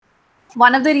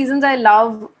one of the reasons I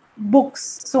love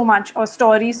books so much or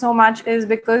stories so much is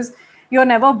because you're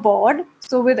never bored.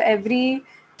 So with every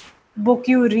book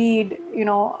you read,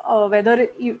 whether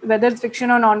it's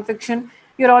fiction or non-fiction,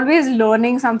 you're always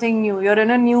learning something new. You're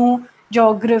in a new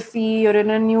geography, you're in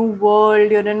a new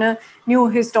world, you're in a new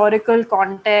historical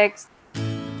context.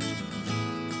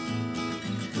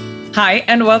 Hi,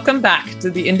 and welcome back to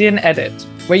The Indian Edit,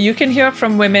 where you can hear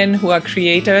from women who are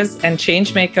creators and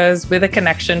change makers with a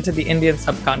connection to the Indian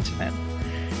subcontinent.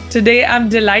 Today, I'm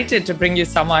delighted to bring you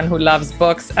someone who loves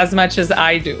books as much as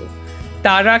I do.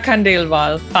 Tara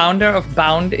Khandelwal, founder of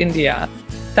Bound India.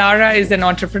 Tara is an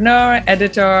entrepreneur,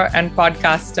 editor, and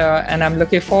podcaster, and I'm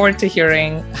looking forward to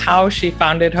hearing how she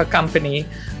founded her company,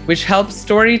 which helps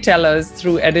storytellers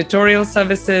through editorial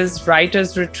services,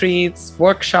 writers' retreats,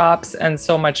 workshops, and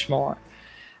so much more.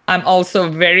 I'm also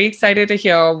very excited to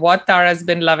hear what Tara's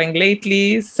been loving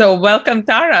lately. So welcome,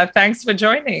 Tara. Thanks for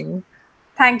joining.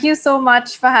 Thank you so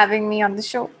much for having me on the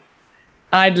show.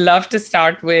 I'd love to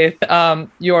start with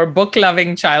your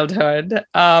book-loving childhood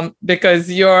because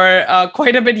you're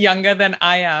quite a bit younger than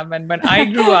I am. And when I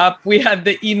grew up, we had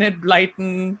the Enid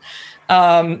Blyton,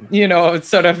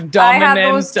 sort of dominant. I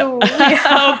had those too.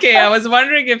 Yeah. Okay, I was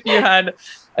wondering if you had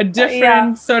a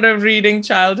different sort of reading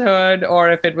childhood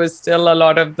or if it was still a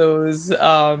lot of those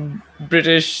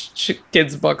British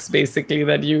kids' books, basically,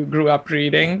 that you grew up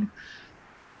reading.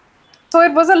 So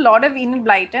it was a lot of Enid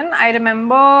Blyton. I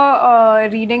remember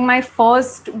reading my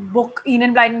first book,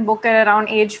 Enid Blyton book, at around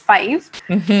age 5.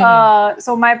 Mm-hmm.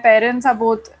 So my parents are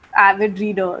both avid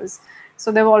readers.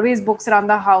 So there were always books around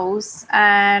the house.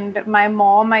 And my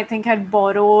mom, I think, had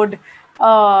borrowed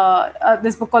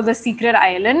this book called The Secret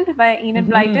Island by Enid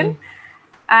Blyton.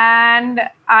 And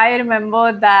I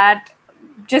remember that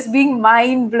just being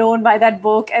mind blown by that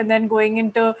book, and then going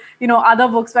into, other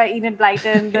books by Enid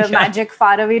Blyton, The Magic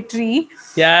Faraway Tree.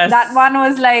 Yes. That one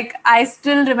was like, I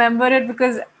still remember it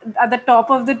because at the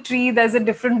top of the tree, there's a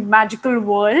different magical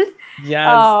world.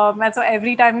 Yes. And so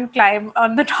every time you climb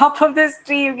on the top of this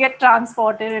tree, you get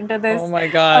transported into this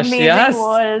amazing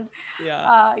world.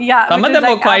 Yeah. Some of them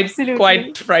were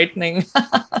quite frightening.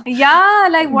 Yeah,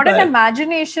 like what an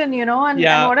imagination, and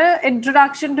what an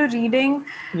introduction to reading.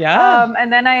 Yeah.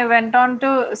 And then I went on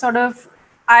to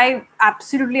I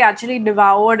absolutely actually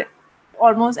devoured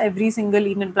almost every single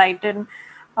Enid Blyton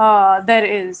there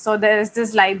is. So there's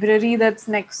this library that's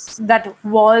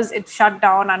it shut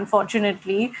down,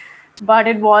 unfortunately, but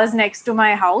it was next to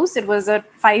my house. It was a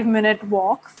 5-minute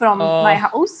walk from my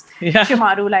house,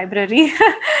 Shimaru Library.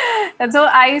 And so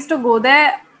I used to go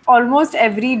there almost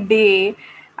every day.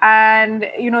 And,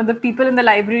 the people in the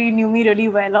library knew me really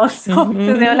well also. Mm-hmm.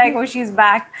 So they were like, oh, she's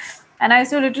back. And I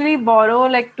used to literally borrow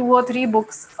like 2 or 3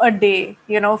 books a day,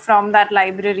 from that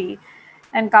library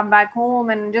and come back home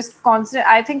and just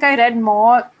I think I read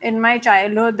more in my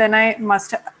childhood than I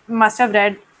must have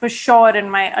read for sure in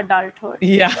my adulthood.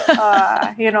 Yeah.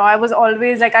 I was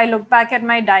always like, I look back at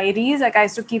my diaries, like I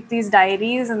used to keep these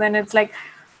diaries, and then it's like,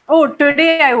 oh,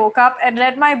 today I woke up and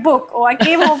read my book. Oh, I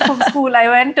came home from school. I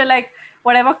went to like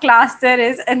whatever class there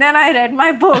is, and then I read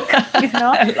my book,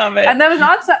 I love it. And there was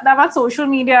not that much social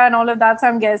media and all of that. So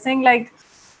I'm guessing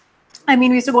we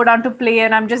used to go down to play,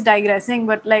 and I'm just digressing,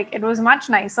 but like it was much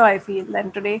nicer, I feel,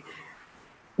 than today.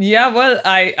 Yeah, well,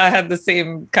 I had the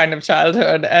same kind of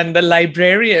childhood, and the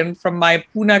librarian from my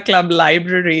Pune Club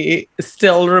library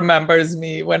still remembers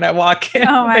me when I walk in.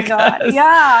 Oh my God.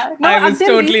 Yeah. No, I was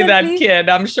totally that kid.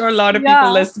 I'm sure a lot of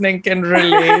people listening can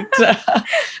relate.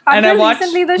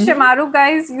 Recently, the Shimaru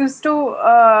guys used to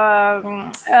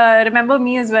remember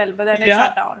me as well, but then it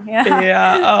shut down.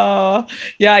 Yeah.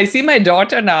 I see my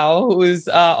daughter now, who's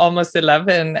almost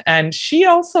 11, and she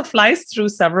also flies through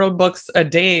several books a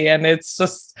day, and it's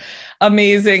just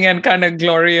amazing and kind of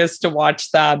glorious to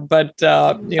watch that. But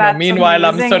meanwhile,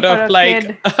 I'm sort of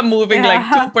like moving like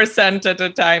 2% at a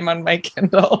time on my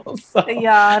Kindle. So.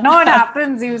 Yeah, no, it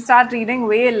happens. You start reading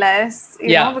way less,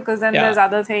 because then there's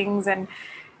other things. And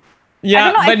yeah,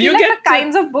 I don't know, but I feel you like get the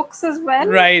kinds of books as well.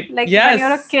 Right. Like when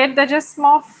you're a kid, they're just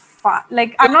more fun.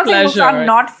 Like I'm not saying books are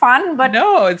not fun, but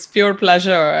no, it's pure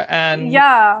pleasure. And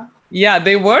yeah,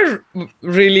 they were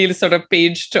really sort of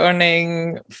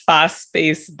page-turning,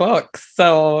 fast-paced books.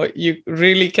 So you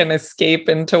really can escape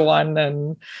into one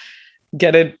and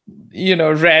get it,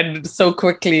 read so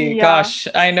quickly. Yeah. Gosh,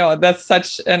 I know. That's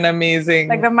such an amazing...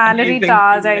 Like the Mallory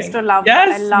Tars, I used to love.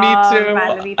 Yes, I love me too.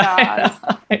 Mallory Tars.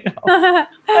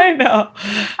 I know.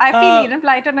 I feel Enid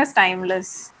Blyton is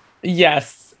timeless.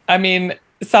 Yes.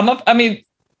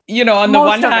 on the Most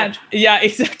one of hand, it. yeah,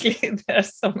 exactly.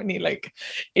 There's so many like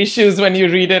issues when you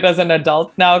read it as an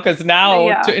adult now, because now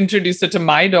to Yeah. introduce it to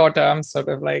my daughter, I'm sort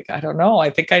of like, I don't know. I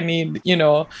think I need,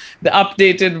 the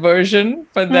updated version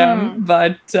for them.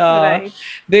 But Right.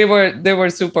 they were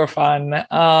super fun.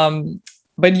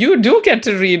 But you do get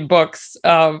to read books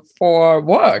for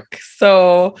work.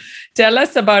 So tell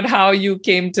us about how you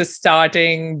came to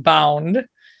starting Bound.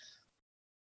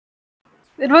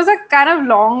 It was a kind of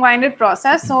long-winded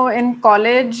process. So in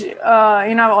college,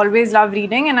 I've always loved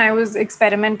reading, and I was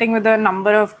experimenting with a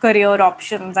number of career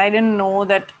options. I didn't know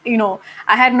that,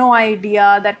 I had no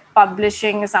idea that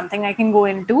publishing is something I can go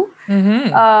into.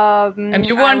 And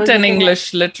you I weren't was an looking at.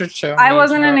 English literature I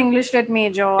wasn't an major. English lit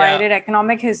major. I Yeah. did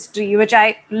economic history, which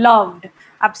I loved,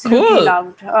 absolutely Cool.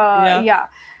 loved. Yeah. Yeah.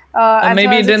 Or And so I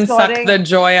maybe it was didn't suck the exploring.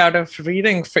 joy out of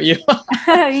reading for you,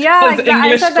 Yeah, as exactly. I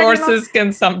English said that, courses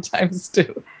can sometimes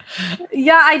do.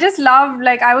 yeah, I just loved,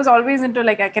 like, I was always into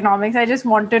like economics. I just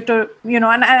wanted to,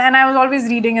 and I was always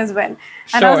reading as well.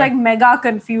 And I was like Sure. mega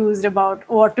confused about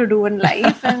what to do in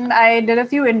life. And I did a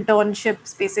few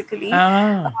internships basically.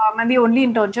 Ah, And the only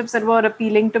internships that were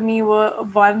appealing to me were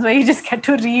ones where you just get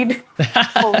to read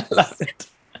I love books. it.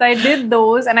 So I did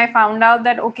those, and I found out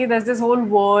that okay, there's this whole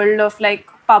world of like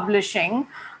publishing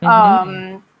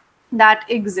that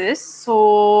exists.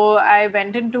 So I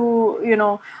went into,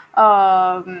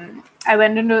 I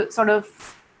went into sort of,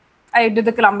 I did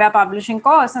the Columbia Publishing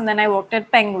course, and then I worked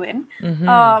at Penguin.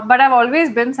 But I've always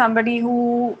been somebody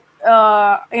who,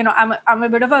 I'm a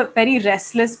bit of a very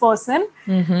restless person.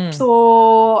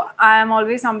 So I'm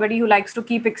always somebody who likes to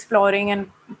keep exploring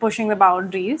and pushing the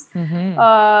boundaries.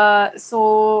 I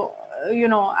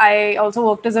also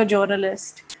worked as a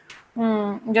journalist.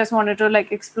 Just wanted to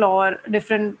like explore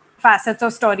different facets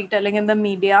of storytelling in the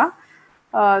media.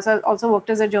 So I also worked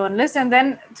as a journalist, and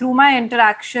then through my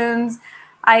interactions,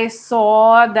 I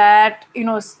saw that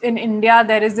in India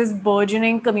there is this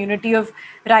burgeoning community of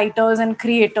writers and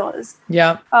creators.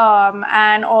 Yeah.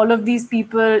 And all of these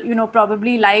people,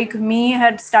 probably like me,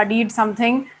 had studied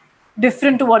something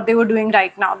different to what they were doing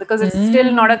right now, because it's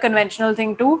still not a conventional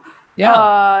thing to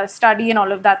Yeah. study and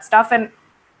all of that stuff. And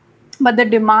but the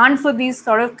demand for these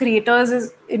sort of creators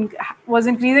was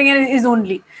increasing and is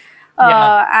only.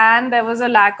 Yeah. And there was a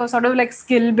lack of sort of like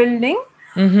skill building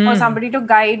or somebody to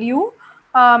guide you.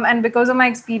 And because of my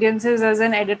experiences as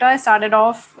an editor, I started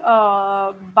off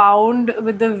bound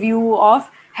with the view of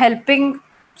helping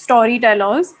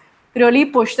storytellers really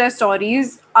push their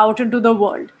stories out into the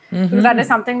world. Because that is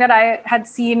something that I had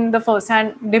seen the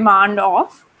first-hand demand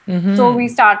of. So we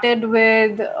started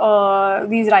with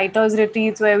these writers'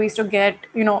 retreats where we used to get,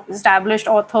 established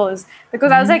authors.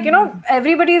 Because I was like,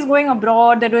 everybody is going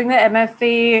abroad, they're doing the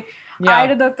MFA. I Yeah.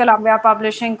 did the Columbia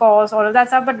Publishing course, all of that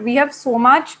stuff. But we have so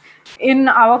much in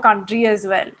our country as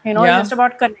well. It's Yeah. just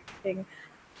about connecting.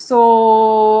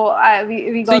 So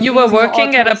we So got you were these,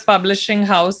 working at a authors. publishing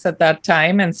house at that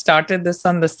time and started this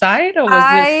on the side, or was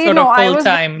this I sort know of full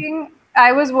time?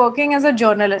 I was working as a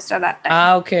journalist at that time.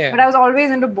 Ah, But okay. I was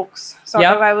always into books. Sort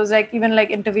of, Yep. I was like even like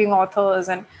interviewing authors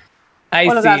and I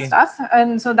all of that see. stuff.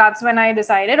 And so that's when I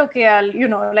decided, okay,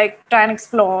 I'll, like try and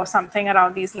explore something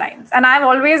around these lines. And I've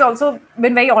always also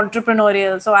been very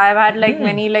entrepreneurial. So I've had like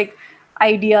many like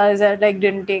ideas that like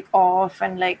didn't take off,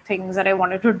 and like things that I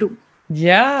wanted to do. So I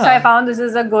Yeah. found this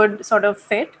is a good sort of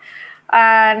fit.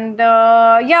 And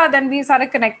then we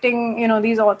started connecting,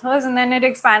 these authors, and then it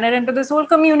expanded into this whole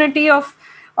community of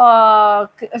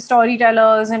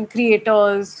storytellers and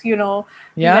creators. We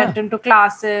Yeah. went into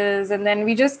classes, and then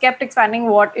we just kept expanding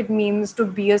what it means to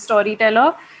be a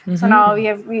storyteller. So now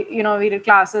we did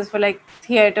classes for like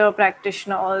theater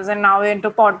practitioners, and now we're into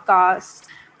podcasts.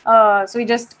 So we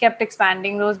just kept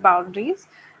expanding those boundaries.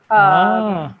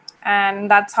 Ah. And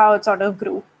that's how it sort of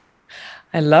grew.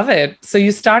 I love it. So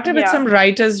you started with Yeah. some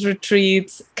writers'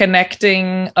 retreats,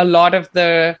 connecting a lot of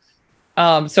the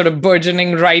sort of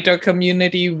burgeoning writer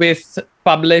community with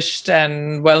published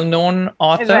and well-known Right.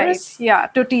 authors. Yeah.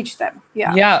 To teach them.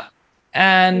 Yeah. Yeah.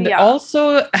 And Yeah.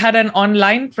 also had an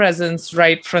online presence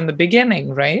right from the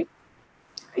beginning, right?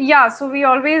 Yeah. So we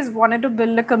always wanted to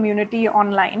build a community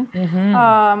online,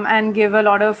 and give a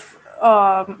lot of,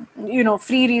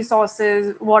 free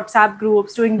resources, WhatsApp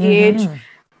groups to engage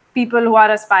people who are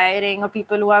aspiring or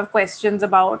people who have questions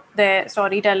about their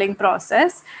storytelling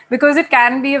process, because it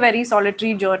can be a very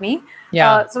solitary journey.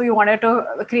 Yeah. So we wanted to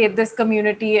create this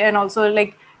community and also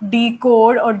like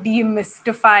decode or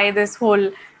demystify this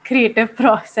whole creative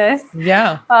process.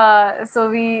 Yeah. So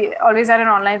we always had an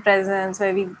online presence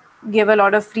where we give a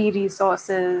lot of free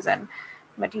resources and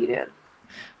material.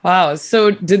 Wow.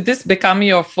 So did this become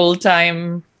your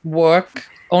full-time work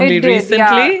only It did,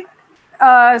 yeah. recently?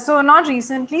 So not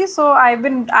recently. So I've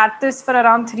been at this for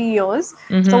around 3 years.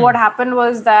 So what happened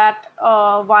was that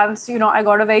once I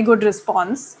got a very good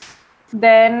response,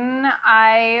 then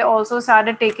I also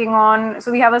started taking on.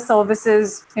 So we have a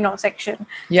services section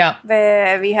Yeah.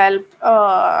 where we help.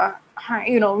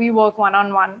 We work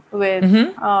one-on-one with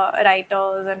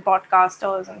writers and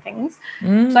podcasters and things.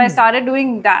 So I started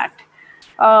doing that.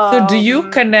 So do you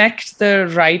connect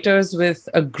the writers with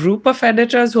a group of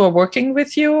editors who are working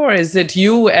with you, or is it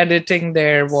you editing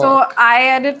their work? So I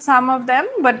edit some of them,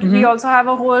 but we also have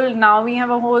we have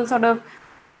a whole sort of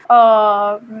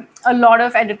a lot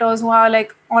of editors who are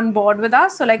like on board with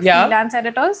us. So like freelance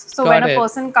editors. So when a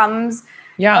person comes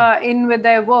in with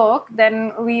their work,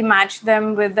 then we match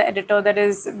them with the editor that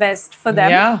is best for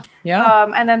them.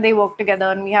 And then they work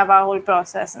together and we have our whole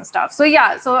process and stuff. So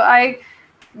so I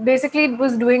basically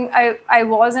I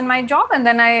was in my job, and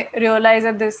then I realized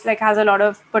that this like has a lot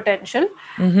of potential,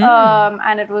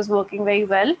 and it was working very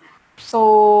well.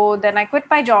 So then I quit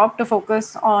my job to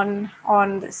focus on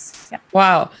this. Yeah.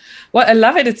 Wow. Well, I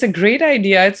love it. It's a great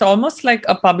idea. It's almost like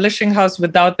a publishing house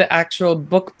without the actual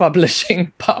book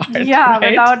publishing part. Yeah,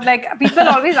 right? Without like people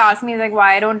always ask me like,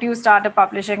 why don't you start a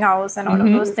publishing house and all of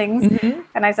those things?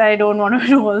 And I said I don't want to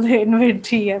do all the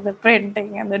inventory and the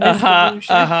printing and the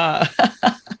distribution.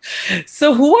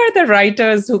 So who are the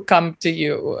writers who come to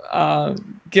you?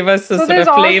 Give us a sort of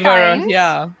flavor.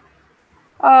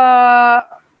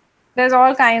 There's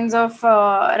all kinds of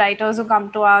writers who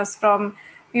come to us from,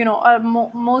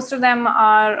 most of them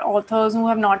are authors who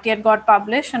have not yet got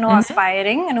published and who are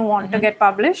aspiring and who want to get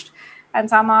published. And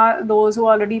some are those who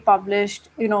already published,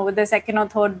 with their second or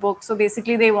third book. So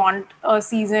basically they want a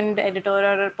seasoned editor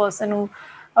or a person who,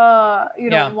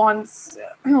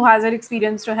 who has an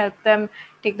experience to help them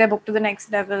take their book to the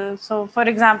next level. So for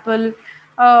example,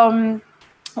 in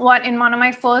one of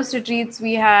my first retreats,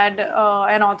 we had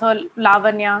an author,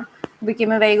 Lavanya, who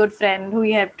became a very good friend, who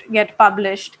we helped get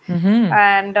published.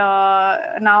 And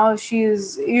now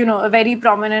she's, a very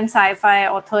prominent sci-fi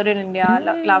author in India,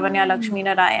 Lavanya Lakshmi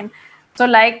Narayan. So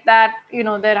like that,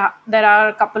 there are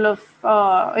a couple of,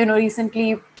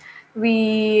 recently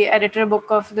we edited a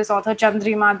book of this author,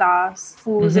 Chandrima Das,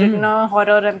 who's written a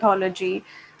horror anthology.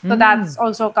 So that's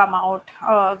also come out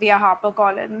via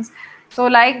HarperCollins. So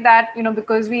like that,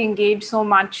 because we engage so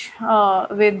much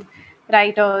with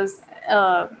writers,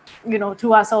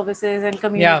 through our services and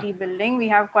community building, we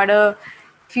have quite a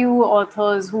few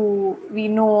authors who we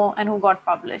know and who got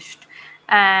published.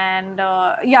 And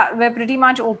we're pretty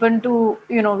much open to,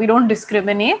 we don't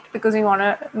discriminate because we want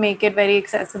to make it very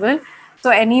accessible. So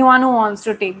anyone who wants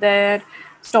to take their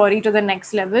story to the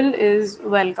next level is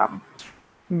welcome.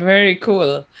 Very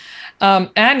cool.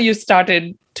 And you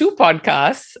started 2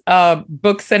 podcasts,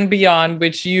 Books and Beyond,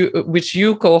 which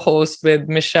you co-host with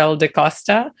Michelle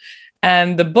DeCosta,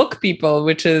 and The Book People,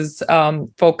 which is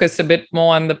focused a bit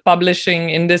more on the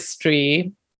publishing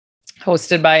industry,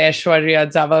 hosted by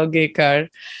Aishwarya Zavalgekar.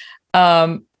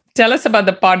 Tell us about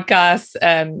the podcasts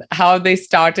and how they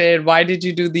started. Why did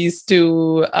you do these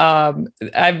 2?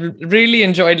 I've really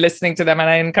enjoyed listening to them, and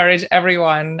I encourage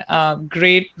everyone.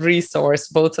 Great resource,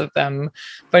 both of them,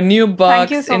 for new books,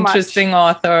 Thank you so interesting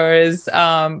much. authors,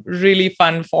 really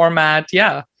fun format.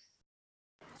 Yeah.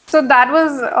 So that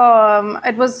was,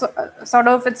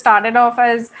 it started off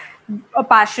as a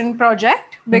passion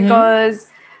project because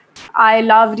I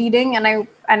love reading, and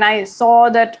I saw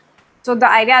that. So the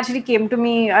idea actually came to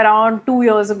me around 2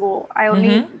 years ago. I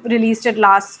only released it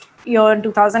last year in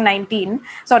 2019.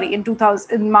 Sorry, in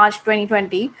March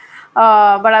 2020.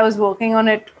 But I was working on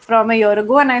it from a year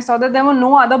ago, and I saw that there were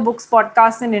no other books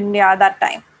podcasts in India at that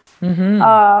time.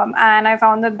 And I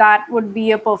found that would be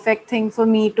a perfect thing for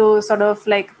me to sort of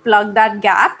like plug that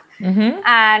gap.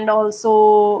 And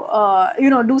also,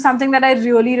 do something that I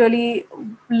really, really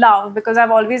love, because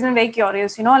I've always been very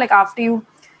curious, like after you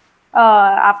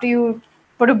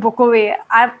put a book away,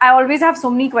 I always have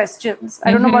so many questions.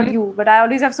 I don't know about you, but I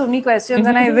always have so many questions,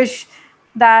 and I wish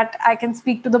that I can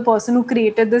speak to the person who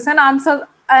created this and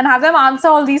have them answer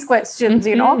all these questions,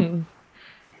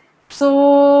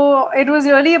 So it was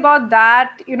really about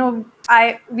that.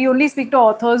 We only speak to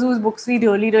authors whose books we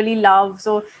really, really love.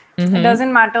 So it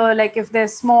doesn't matter like if they're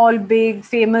small, big,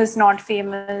 famous, not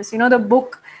famous.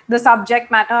 The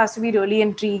subject matter has to be really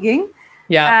intriguing.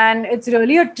 And it's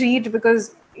really a treat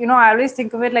because, I always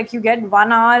think of it like you get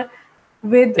 1 hour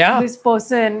with this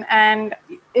person, and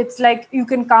it's like you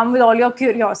can come with all your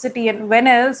curiosity, and when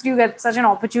else do you get such an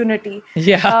opportunity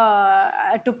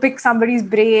to pick somebody's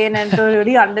brain and to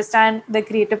really understand the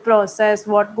creative process,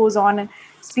 what goes on, and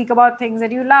speak about things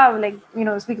that you love, like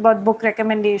speak about book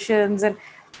recommendations and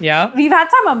Yeah. we've had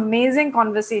some amazing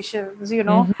conversations,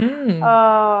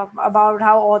 about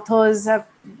how authors have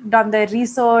done their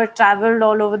research, traveled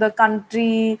all over the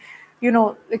country,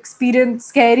 experienced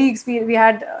scary experience. We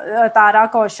had Tara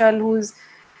Kaushal, who's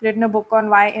written a book on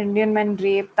why Indian men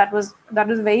rape. That was a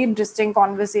very interesting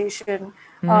conversation.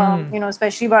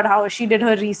 Especially about how she did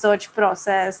her research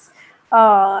process.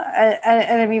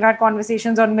 And we've had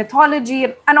conversations on mythology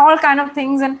and all kind of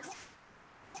things. And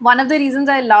one of the reasons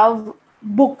I love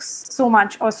books so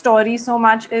much or stories so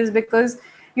much is because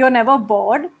you're never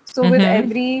bored. So with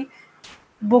every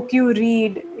book you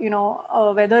read,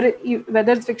 whether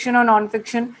it's fiction or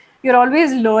non-fiction, you're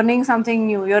always learning something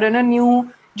new. You're in a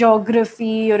new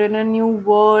geography, you're in a new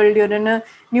world, you're in a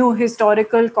new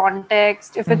historical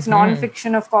context. If it's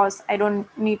non-fiction, of course, I don't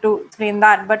need to explain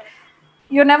that, but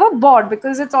you're never bored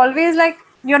because it's always like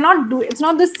it's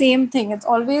not the same thing. It's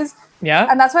always, Yeah.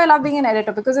 and that's why I love being an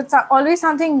editor, because it's always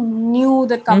something new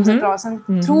that comes across. And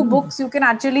through books you can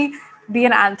actually be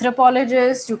an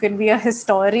anthropologist, you can be a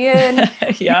historian,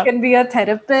 you Yeah. can be a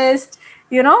therapist,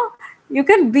 you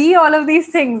can be all of these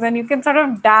things, and you can sort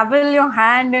of dabble your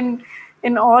hand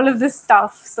in all of this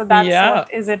stuff. So that's Yeah.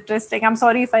 what is interesting. I'm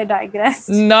sorry if I digressed.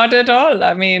 Not at all.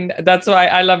 I mean, that's why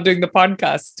I love doing the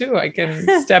podcast too. I can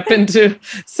step into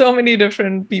so many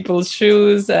different people's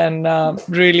shoes and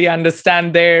really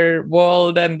understand their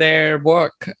world and their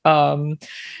work.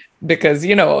 Because,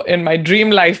 in my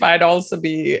dream life, I'd also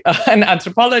be an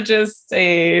anthropologist,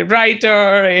 a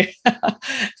writer,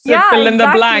 so Yeah, fill in the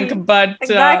exactly. blank. But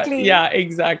Exactly. yeah,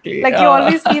 exactly. Like you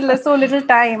always feel there's so little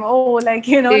time. Oh,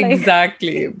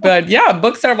 Exactly. But yeah,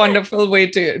 books are a wonderful way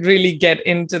to really get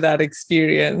into that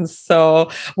experience. So,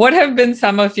 what have been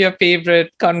some of your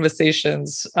favorite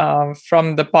conversations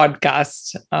from the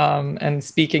podcast and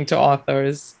speaking to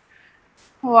authors?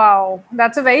 Wow,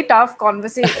 that's a very tough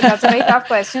conversation. That's a very tough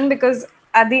question, because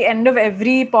at the end of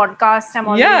every podcast, I'm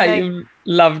always Yeah, like, you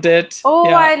loved it. oh,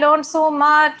 Yeah. I learned so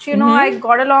much. I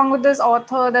got along with this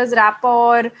author. There's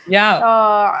rapport,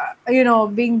 Yeah.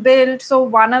 being built. So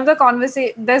one of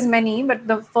the there's many, but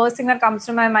the first thing that comes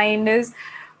to my mind is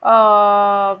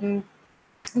um,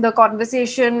 the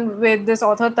conversation with this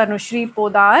author Tanushri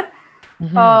Podar,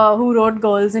 who wrote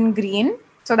Girls in Green.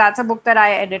 So that's a book that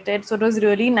I edited. So it was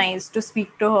really nice to speak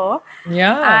to her.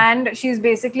 Yeah. And she's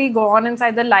basically gone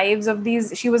inside the lives of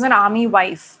these. She was an army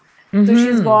wife. So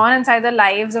she's gone inside the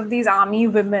lives of these army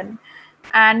women.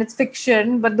 And it's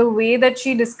fiction, but the way that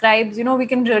she describes, we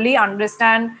can really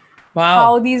understand Wow.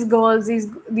 how these girls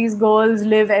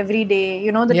live every day,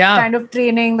 the Yeah. kind of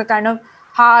training, the kind of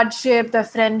hardship, the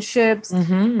friendships.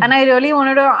 And I really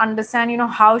wanted to understand,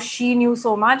 how she knew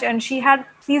so much, and she had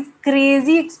these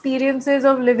crazy experiences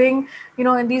of living,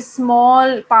 in these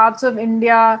small parts of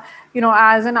India,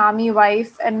 as an army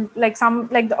wife, and like some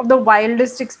like of the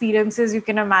wildest experiences you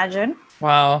can imagine.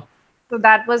 Wow. So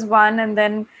that was one. And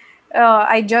then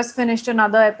I just finished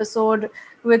another episode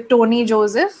with Tony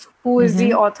Joseph, who is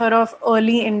the author of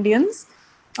Early Indians.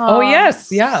 Oh,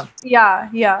 yes. Yeah.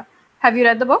 Yeah. Have you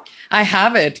read the book? I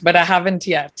have it, but I haven't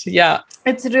yet. Yeah.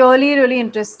 It's really, really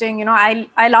interesting.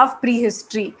 I love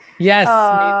prehistory. Yes,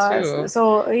 me too.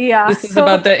 So yeah. This is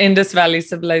about the Indus Valley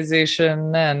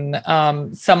civilization and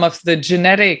some of the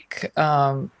genetic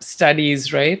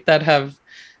studies, right, that have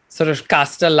sort of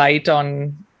cast a light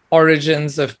on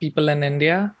origins of people in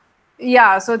India.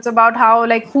 Yeah, so it's about how,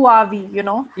 like, who are we,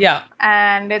 Yeah.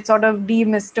 and it sort of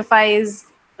demystifies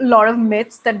a lot of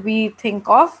myths that we think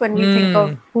of when we think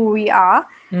of who we are.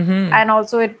 And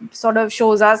also it sort of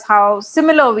shows us how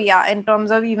similar we are in terms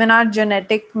of even our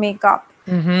genetic makeup.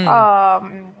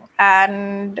 And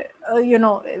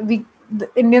the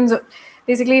Indians,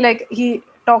 basically, like, he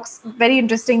talks very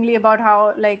interestingly about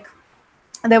how, like,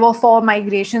 there were 4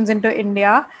 migrations into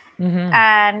India,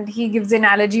 and he gives the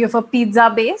analogy of a pizza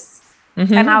base,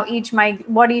 and how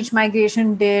what each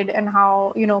migration did, and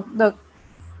how the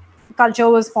culture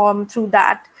was formed through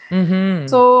that.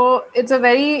 So it's a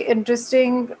very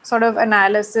interesting sort of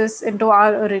analysis into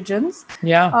our origins,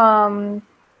 Yeah.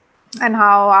 and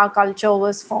how our culture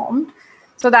was formed.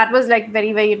 So that was, like,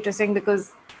 very, very interesting,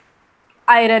 because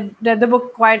I read the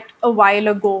book quite a while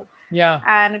ago. Yeah.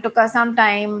 And it took us some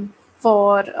time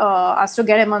for us to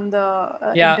get him on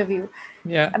the interview.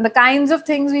 Yeah. And the kinds of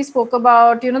things we spoke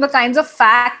about, the kinds of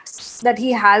facts that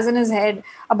he has in his head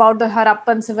about the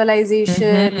Harappan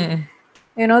civilization,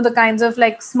 the kinds of,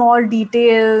 like, small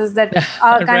details that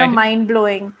are kind of Right.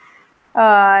 mind-blowing,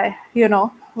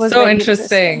 was So very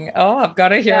interesting. Oh, I've got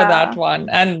to hear Yeah. that one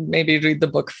and maybe read the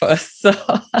book first.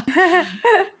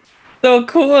 So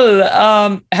cool.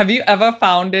 Have you ever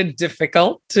found it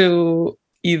difficult to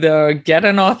either get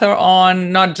an author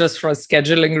on, not just for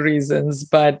scheduling reasons,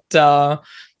 but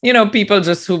people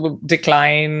just who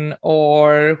decline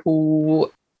or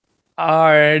who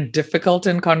are difficult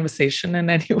in conversation in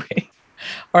any way?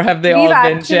 Or have they We've all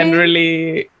been actually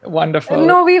generally wonderful?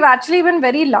 No, we've actually been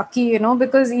very lucky,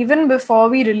 because even before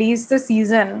we released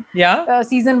the Yeah.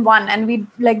 season one, and we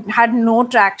like had no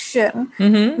traction,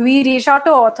 Mm-hmm. we reached out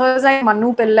to authors like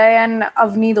Manu Pillai and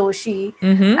Avni Doshi,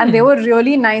 and they Mm-hmm. were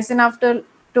really nice enough to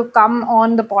come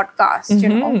on the podcast,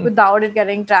 Mm-hmm. without it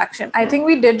getting traction. I think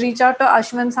we did reach out to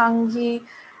Ashwin Sanghi,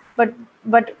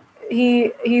 but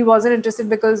he wasn't interested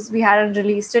because we hadn't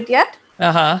released it yet.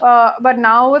 Uh-huh. But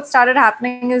now what started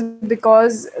happening is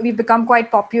because we've become quite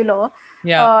popular,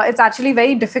 Yeah. it's actually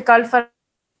very difficult for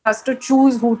us to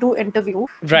choose who to interview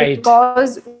Right.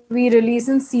 because we release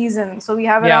in seasons. So we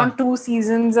have around two Yeah.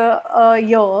 seasons a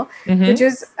year, which Mm-hmm.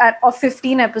 is of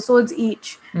 15 episodes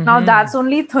each. Now that's Mm-hmm.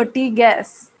 only 30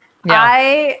 guests. Yeah.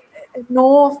 I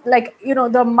know, like,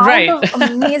 the amount Right. of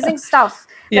amazing stuff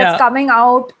that's Yeah. coming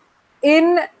out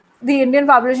in the Indian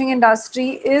publishing industry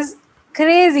is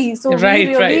crazy. So Right.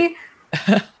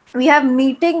 Right. we have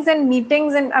meetings and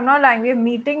meetings, and I'm not lying, we have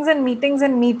meetings and meetings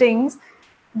and meetings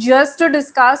just to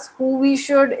discuss who we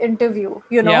should interview,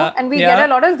 Yeah. and we get a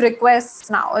Yeah. lot of requests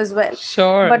now as well. But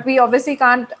Sure. we obviously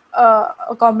can't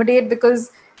accommodate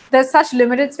because there's such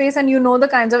limited space, and the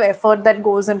kinds of effort that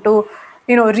goes into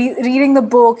reading the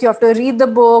book. You have to read the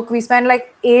book. We spend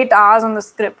like 8 hours on the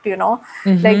script, like you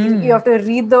Mm-hmm. have to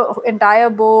read the entire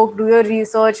book, do your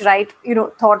research, write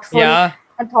thoughtful Yeah.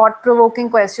 and thought-provoking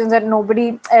questions that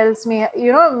nobody else may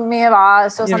have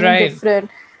asked, or You're something right. different.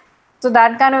 So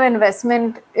that kind of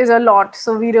investment is a lot.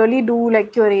 So we really do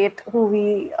like curate who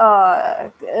we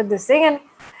this thing, and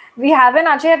we haven't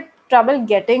actually had trouble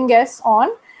getting guests on,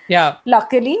 Yeah.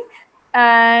 luckily.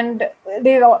 And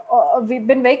we've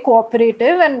been very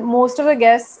cooperative, and most of the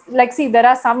guests, like, see, there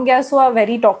are some guests who are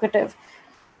very talkative.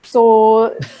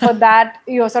 So for that,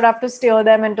 you sort of have to steer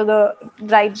them into the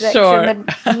right direction. Sure.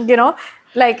 That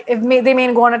like if they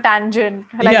may go on a tangent,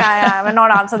 like Yeah. I am, and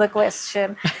not answer the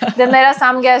question. Then there are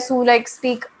some guests who like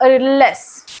speak a little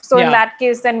less. So in Yeah. that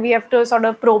case, then we have to sort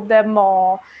of probe them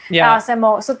more, Yeah. ask them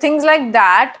more. So things like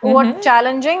that were Mm-hmm.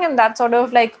 challenging, and that sort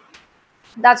of like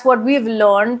that's what we've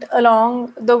learned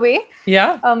along the way.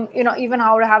 Yeah. Even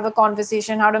how to have a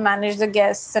conversation, how to manage the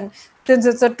guests, and since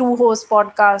it's a two-host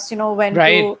podcast, when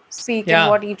Right. to speak and Yeah.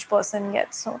 what each person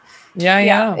gets. So Yeah. yeah,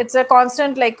 Yeah. it's a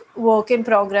constant like work in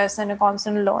progress and a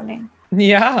constant learning.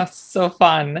 Yeah, so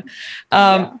fun.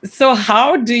 Yeah. So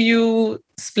how do you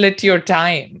split your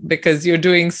time? Because you're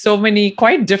doing so many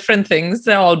quite different things.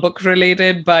 They're all book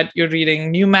related, but you're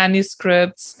reading new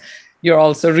manuscripts. You're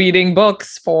also reading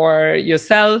books for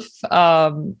yourself,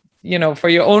 for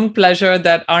your own pleasure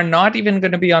that are not even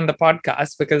going to be on the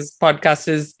podcast because podcast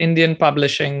is Indian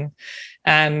publishing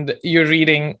and you're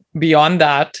reading beyond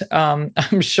that,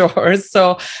 I'm sure.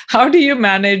 So how do you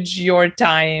manage your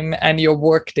time and your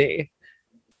workday?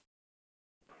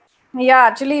 Yeah,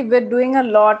 actually, we're doing a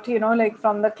lot, like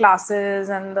from the classes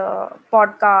and the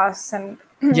podcasts, and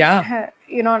Yeah.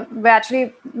 we're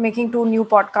actually making 2 new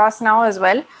podcasts now as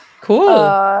well.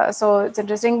 Cool. So it's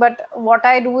interesting. But what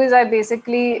I do is I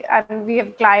basically, and we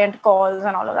have client calls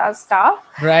and all of that stuff.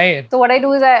 Right. So what I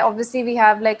do is we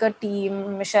have like a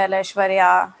team, Michelle,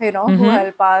 Aishwarya, who Mm-hmm.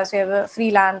 help us. We have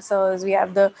freelancers, we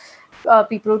have the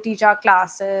people who teach our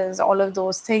classes, all of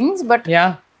those things. But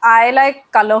Yeah. I like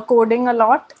color coding a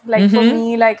lot. Like for Mm-hmm.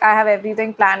 me, like I have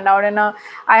everything planned out, and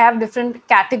I have different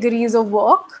categories of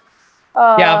work.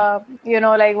 Yeah.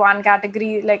 Like one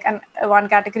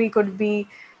category could be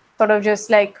sort of just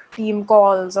like team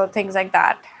calls or things like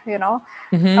that.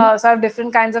 Mm-hmm. So I have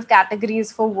different kinds of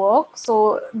categories for work.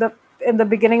 So in the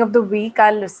beginning of the week,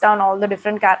 I'll list down all the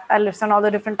different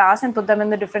tasks and put them in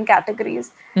the different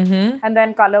categories, Mm-hmm. and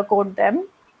then color code them.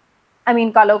 I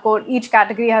mean, color code. Each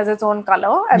category has its own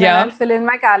color, and then I'll Yeah. fill in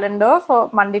my calendar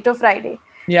for Monday to Friday.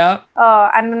 Yeah.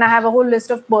 And then I have a whole list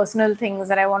of personal things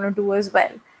that I want to do as well.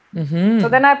 So Mm-hmm.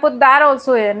 then I put that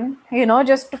also in,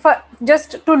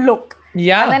 just to look. And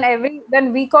Yeah.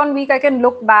 then week on week I can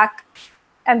look back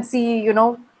and see,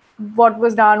 what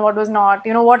was done, what was not,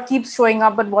 what keeps showing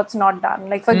up but what's not done.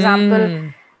 Like for example,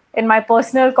 Mm. in my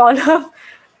personal column,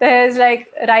 there's like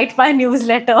write my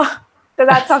newsletter. So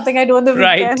that's something I do on the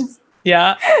Right. weekends.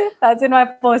 Yeah. That's in my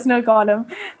personal column,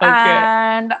 Okay.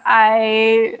 and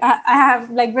I have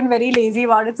like been very lazy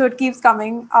about it, so it keeps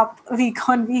coming up week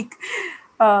on week.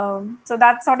 So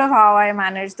that's sort of how I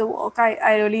manage the work.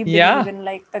 I really believe Yeah. in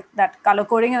like that color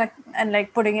coding and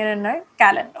like putting it in a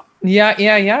calendar.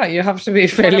 Yeah. You have to be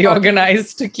What fairly about you?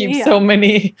 organized to keep so Yeah.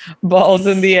 many balls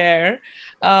in the air.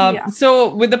 Yeah.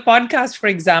 So, with the podcast, for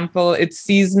example, it's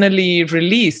seasonally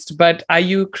released, but are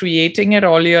you creating it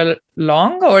all year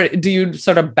long or do you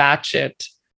sort of batch it?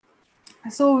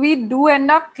 So we do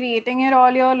end up creating it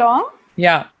all year long,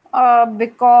 Yeah.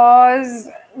 because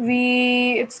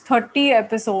it's 30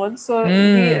 episodes. So we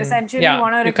essentially Yeah.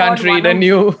 want to You can't record read a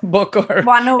new book or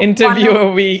one interview of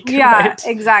a week, yeah, right?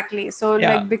 exactly. So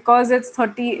Yeah. like, because it's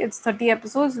 30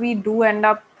 episodes, we do end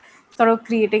up sort of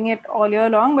creating it all year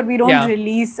long, but we don't Yeah.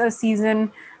 release a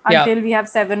season Yeah. until we have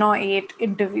 7 or 8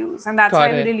 interviews, and that's Got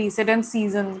why we it. release it in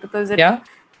seasons, because Yeah.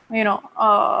 you know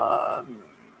uh,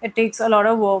 it takes a lot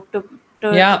of work to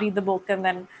Yeah. read the book and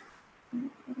then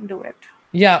do it.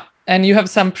 Yeah. And you have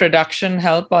some production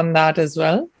help on that as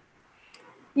well?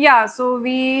 Yeah, so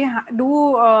we do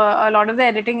a lot of the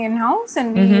editing in house,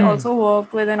 and we Mm-hmm. also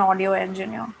work with an audio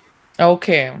engineer.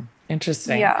 Okay.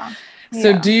 Interesting. Yeah, So,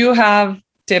 yeah. do you have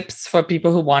tips for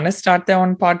people who want to start their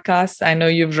own podcasts? I know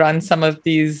you've run some of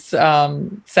these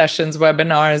sessions,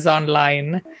 webinars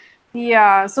online.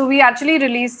 Yeah, so we actually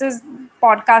released this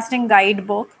podcasting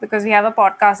guidebook because we have a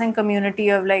podcasting community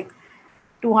of like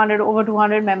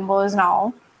 200 members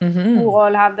now who Mm-hmm.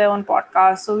 all have their own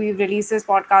podcast. So we released this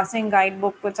podcasting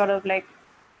guidebook with sort of like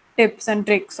tips and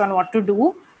tricks on what to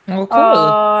do. Oh,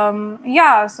 cool.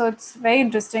 Yeah, so it's very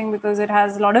interesting because it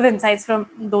has a lot of insights from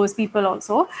those people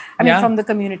also. I mean, Yeah. from the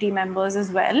community members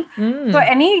as well. So Mm.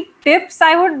 any tips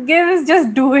I would give is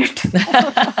just do it.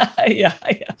 Yeah.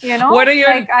 What are your.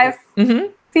 Like I Mhm.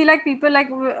 feel like people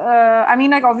like I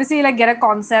mean, like, obviously, like, get a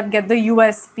concept, get the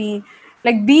USP,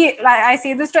 like, be like, I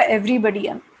say this to everybody,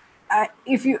 and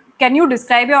if you can, you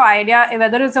describe your idea,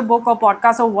 whether it's a book or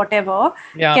podcast or whatever.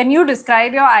 Yeah. Can you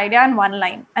describe your idea in one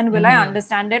line, and will I Mm-hmm.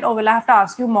 understand it, or will I have to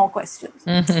ask you more questions?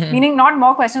 Mm-hmm. Meaning, not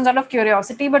more questions out of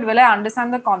curiosity, but will I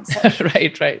understand the concept?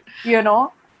 Right. you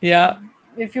know Yeah.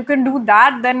 if you can do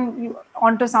that, then you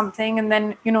onto something, and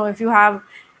then if you have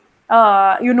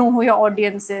who your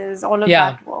audience is, all of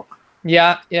Yeah. that work.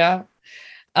 Yeah.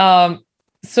 Um,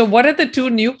 so, what are the two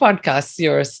new podcasts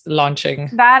you're launching?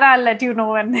 That I'll let you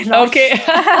know when they launch. Okay.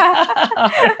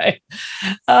 All right.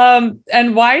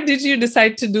 And why did you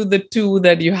decide to do the two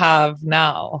that you have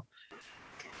now?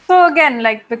 So again,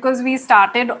 like, because we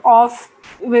started off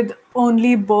with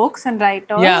only books and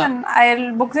writers, Yeah.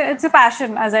 and books, it's a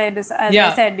passion, as I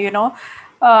Yeah. said,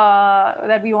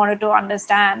 that we wanted to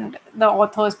understand the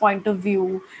author's point of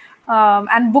view.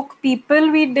 And book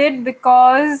people we did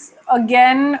because,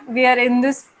 again, we are in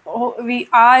this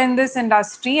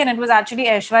industry, and it was actually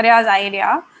Aishwarya's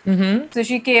idea. Mm-hmm. So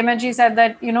she came and she said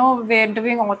that, we're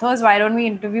interviewing authors. Why don't we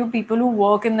interview people who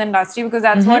work in the industry? Because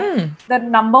that's what the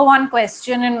number one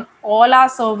question in all our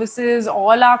services,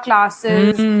 all our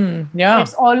classes. Yeah.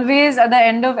 It's always at the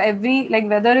end of every, like,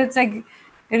 whether it's like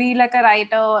read like a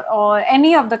writer or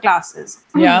any of the classes.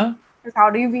 Yeah.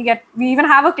 How do we even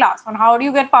have a class on how do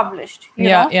you get published?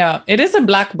 Yeah. It is a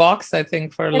black box, I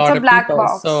think, for a It's lot a of black people.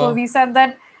 box. So we said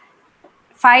that,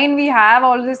 fine, we have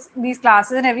all these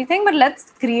classes and everything, but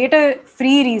let's create a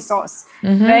free resource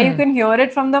where you can hear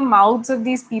it from the mouths of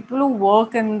these people who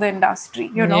work in the industry.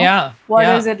 What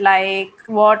is it like?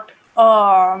 What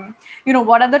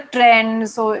what are the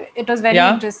trends? So it was very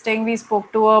interesting. We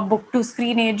spoke to a book to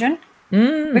screen agent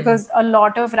because a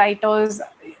lot of writers,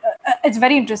 it's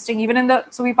very interesting.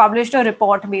 So we published a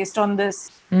report based on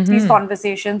these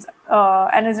conversations,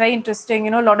 and it's very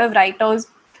interesting. A lot of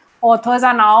authors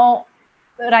are now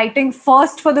writing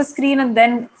first for the screen, and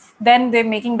then they're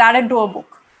making that into a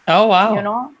book. Oh,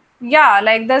 wow. Yeah,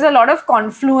 like, there's a lot of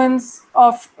confluence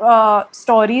of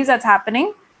stories that's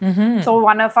happening. So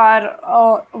one of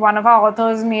our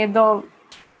authors made the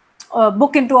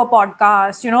book into a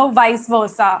podcast, vice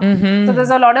versa. So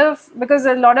there's because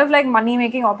a lot of like money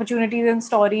making opportunities and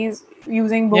stories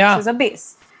using books as a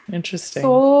base. Interesting.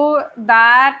 So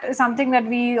that is something that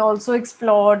we also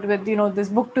explored with, this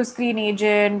book to screen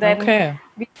agent. Then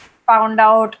we found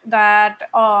out that,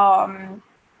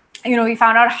 we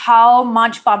found out how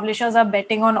much publishers are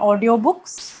betting on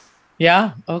audiobooks.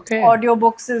 Yeah. Okay.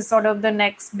 Audiobooks is sort of the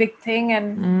next big thing,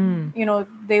 and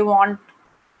they want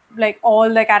like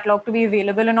all the catalog to be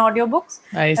available in audiobooks.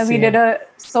 And we did a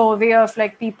survey of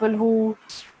like people who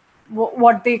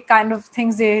what they kind of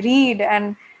things they read,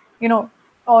 and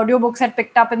audiobooks had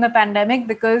picked up in the pandemic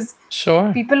because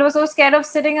people were so scared of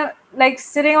sitting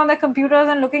on their computers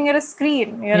and looking at a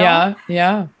screen.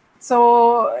 Yeah.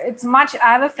 So it's much.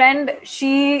 I have a friend.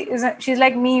 She's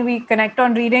like me. We connect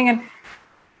on reading, and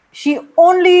she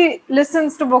only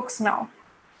listens to books now.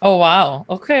 Oh, wow.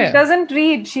 She Okay. doesn't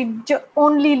read. She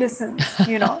only listens.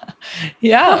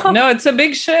 Yeah. No, it's a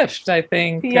big shift, I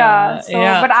think. Yeah. So,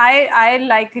 Yeah. but I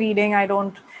like reading. I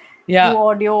don't do Yeah.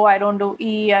 audio. I don't do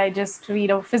I just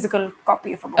read a physical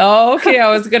copy of a book. Oh, okay.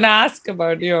 I was going to ask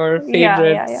about your Yeah,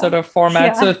 favorite yeah, yeah, sort of format.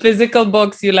 yeah. So physical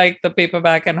books, you like the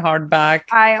paperback and hardback.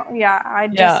 I Yeah.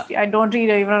 I don't read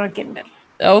even on a Kindle.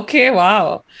 Okay.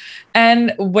 Wow.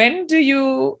 And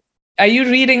are you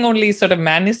reading only sort of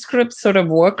manuscripts, sort of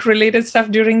work related stuff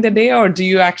during the day, or do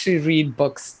you actually read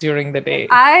books during the day?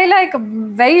 I like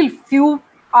very few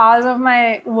hours of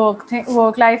my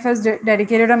work life is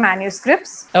dedicated to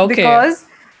manuscripts Okay. because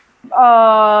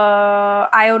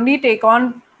I only take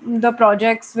on the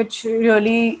projects which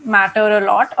really matter a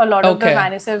lot. A lot of the Okay.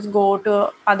 manuscripts go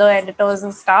to other editors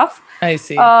and stuff. I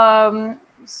see.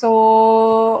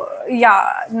 So yeah,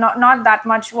 not that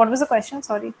much. What was the question?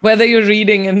 Sorry. Whether you're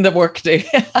reading in the workday.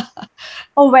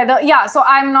 Oh, whether, yeah. So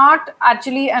I'm not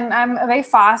actually, and I'm a very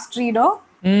fast reader.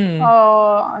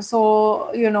 Mm. So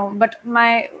but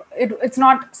it's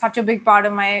not such a big part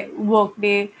of my work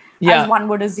day as Yeah. one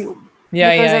would assume,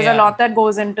 Yeah. because Yeah. there's a Yeah. lot that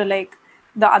goes into like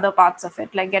the other parts of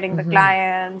it, like getting the Hmm.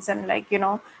 clients and like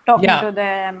talking Yeah. to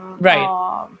them, Right.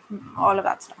 all of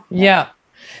that stuff. Yeah. Yeah.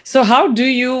 So how do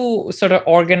you sort of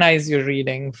organize your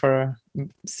reading for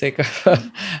sake of a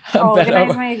better Organize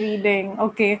word? my reading.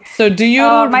 Okay. So do you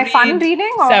My fun read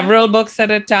reading or several books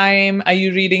at a time? Are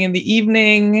you reading in the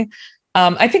evening?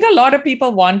 I think a lot of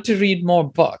people want to read more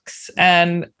books,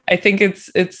 and I think it's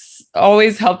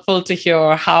always helpful to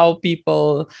hear how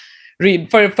people read.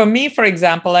 For me, for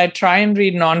example, I try and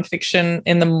read nonfiction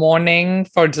in the morning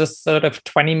for just sort of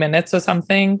 20 minutes or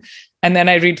something, and then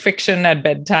I read fiction at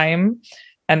bedtime.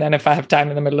 And then if I have time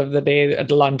in the middle of the day at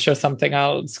lunch or something,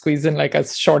 I'll squeeze in like a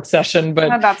short session.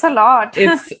 But that's a lot.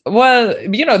 well,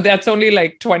 that's only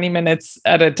like 20 minutes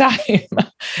at a time.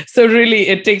 So really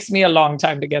it takes me a long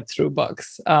time to get through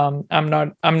books. I'm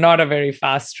not a very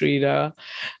fast reader.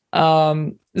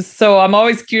 So I'm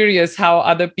always curious how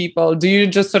other people, do you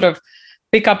just sort of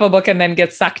pick up a book and then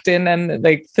get sucked in and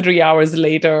like 3 hours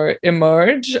later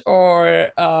emerge,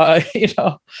 or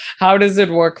how does it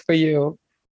work for you?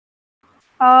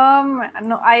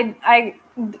 No,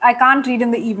 I can't read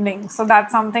in the evening, so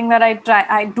that's something that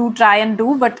I do try and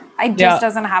do, but it just Yeah.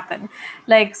 doesn't happen.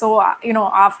 Like, so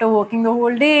after working the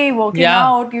whole day, working Yeah.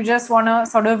 out, you just want to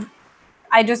sort of,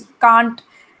 I just can't,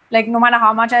 like, no matter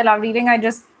how much I love reading, I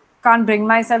just can't bring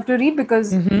myself to read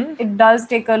because Mm-hmm. it does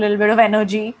take a little bit of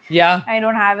energy. Yeah. I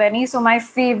don't have any, so my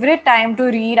favorite time to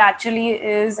read actually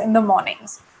is in the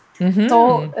mornings. So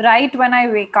Mm-hmm. right when I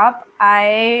wake up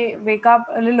a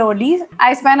little early.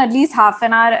 I spend at least half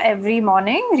an hour every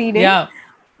morning reading. Yeah.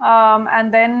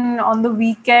 And then on the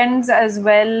weekends as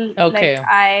well, like Okay.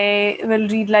 I will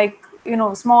read like,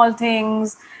 small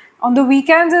things. On the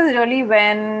weekends is really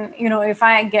when, if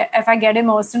I get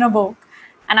immersed in a book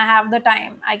and I have the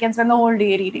time, I can spend the whole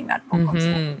day reading that book also.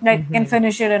 Mm-hmm. Like I can Mm-hmm.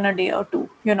 finish it in a day or two,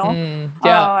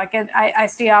 Yeah. I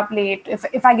stay up late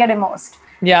if I get immersed.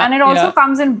 Yeah. And it also Yeah.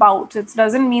 comes in bouts. It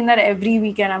doesn't mean that every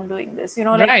weekend I'm doing this,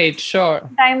 like Right. Sure.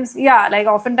 oftentimes, yeah, like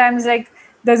oftentimes, like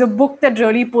there's a book that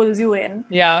really pulls you in,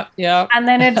 Yeah. Yeah. and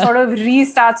then it sort of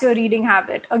restarts your reading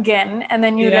habit again, and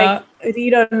then you like Yeah.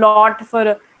 read a lot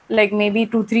for like maybe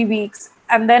 2-3 weeks,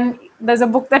 and then there's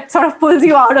a book that sort of pulls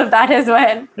you out of that as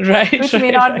well, Right. which may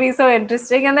Right. not Right. be so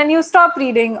interesting, and then you stop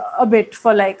reading a bit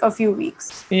for like a few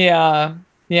weeks. Yeah.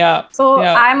 Yeah. So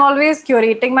Yeah. I'm always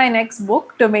curating my next book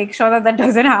to make sure that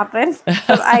doesn't happen,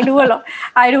 because I do a lot.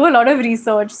 I do a lot of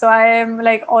research, so I am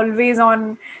like always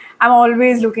on. I'm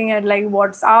always looking at like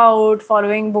what's out,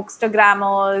 following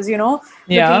bookstagrammers, looking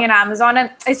Yeah. at Amazon,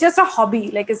 and it's just a hobby.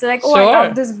 Like it's like, oh, I love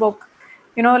Sure. this book,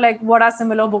 like what are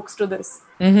similar books to this,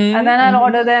 and then Mm-hmm. I'll Mm-hmm.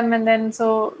 order them, and then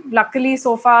so luckily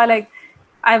so far like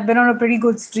I've been on a pretty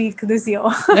good streak this year.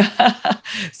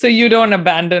 So you don't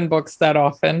abandon books that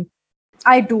often.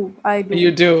 I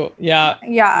You do. do. Yeah.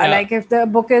 Yeah, Yeah. like if the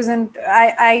book isn't,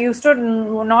 I used to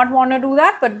not want to do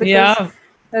that, but because Yeah.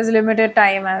 there's limited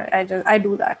time, I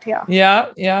do that. Yeah. Yeah.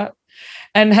 Yeah.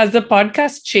 And has the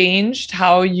podcast changed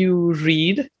how you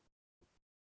read?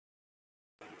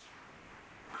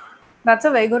 That's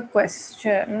a very good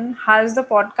question. Has the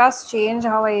podcast changed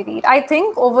how I read? I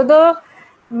think over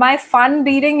my fun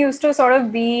reading used to sort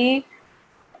of be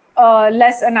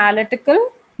less analytical,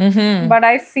 Mm-hmm. but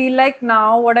I feel like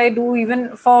now what I do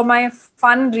even for my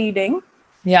fun reading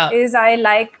Yeah. is I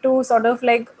like to sort of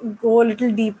like go a little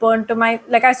deeper into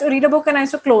like I used to read a book and I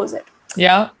used to close it.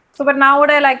 Yeah. So, but now what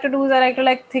I like to do is I like to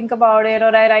like think about it,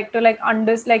 or I like to like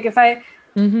understand, like if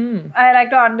Mm-hmm. I like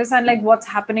to understand like what's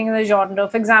happening in the genre.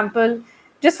 For example,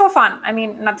 just for fun. I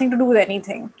mean, nothing to do with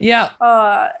anything. Yeah.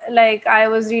 Like I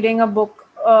was reading a book.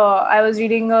 I was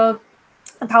reading a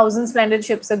Thousand Splendid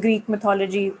Ships, a Greek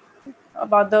mythology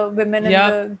about the women in Yeah.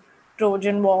 the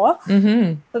Trojan War.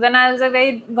 Mm-hmm. So then I was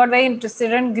got very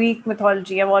interested in Greek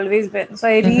mythology. I've always been. So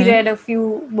I reread Mm-hmm. a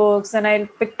few books and I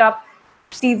picked up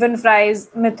Stephen Fry's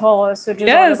Mythos, which is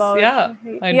all Yes. about, Yeah.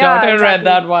 My yeah, daughter read exactly.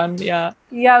 that one. Yeah.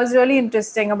 Yeah, it was really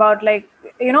interesting about like,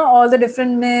 all the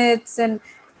different myths, and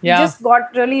Yeah. just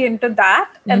got really into that.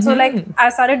 And so like Mm-hmm. I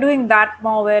started doing that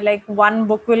more, where like one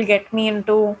book will get me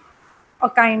into a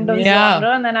kind of Yeah.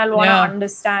 genre, and then I'll want to Yeah.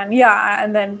 understand, yeah,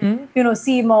 and then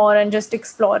see more and just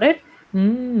explore it. I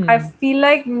Mm. feel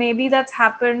like maybe that's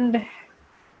happened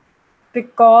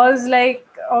because like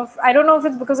of, I don't know if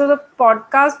it's because of the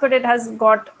podcast, but it has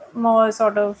got more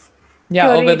sort of Yeah.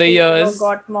 Over the curated or years.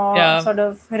 got more Yeah. sort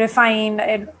of refined.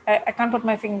 I can't put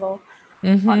my finger on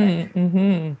it. Mm-hmm.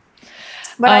 Mm-hmm.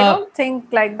 But I don't think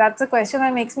like that's a question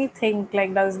that makes me think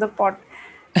like, does the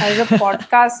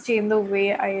podcast change the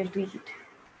way I read?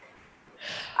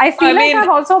 I I feel like mean, I'm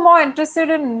also more interested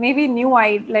in maybe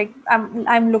like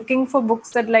I'm looking for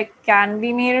books that like can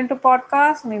be made into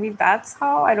podcasts. Maybe that's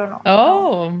how, I don't know. No.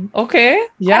 oh, okay. I don't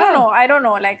Yeah. know. I don't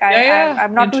know. Like Yeah, yeah.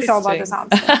 I'm not too sure about this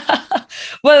Interesting. answer.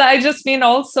 Well, I just mean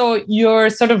also you're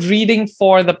sort of reading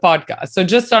for the podcast. So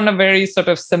just on a very sort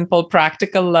of simple,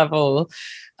 practical level,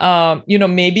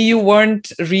 maybe you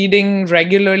weren't reading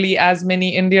regularly as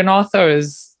many Indian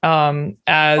authors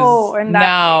as Oh, in that way.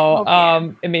 now.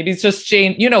 Okay. And maybe it's just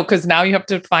changed, because now you have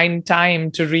to find time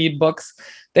to read books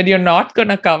that you're not going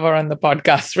to cover on the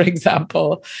podcast, for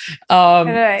example.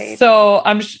 Right. So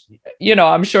I'm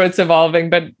sure it's evolving,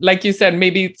 but like you said,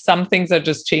 maybe some things are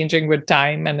just changing with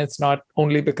time, and it's not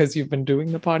only because you've been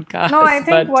doing the No, I podcast, think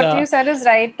but what you said is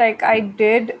right. Like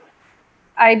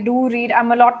I do read.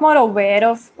 I'm a lot more aware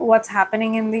of what's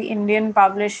happening in the Indian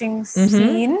publishing mm-hmm,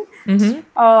 scene.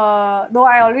 mm-hmm, Though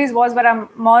I always was, but I'm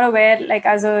more aware, like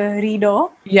as a reader,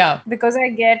 yeah, because I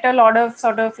get a lot of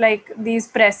sort of like these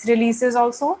press releases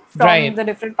also from right, the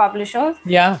different publishers.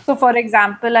 yeah, So, for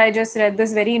example, I just read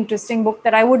this very interesting book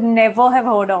that I would never have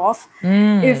heard of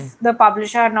mm, if the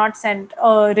publisher had not sent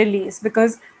a release,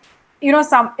 because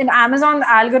some in Amazon the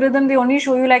algorithm, they only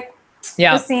show you like the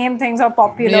yeah, same things are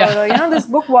popular, yeah, or this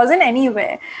book wasn't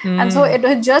anywhere. And so mm, it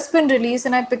had just been released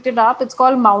and I picked it up. It's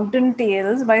called Mountain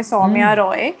Tales by Soumya mm.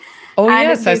 Roy, Oh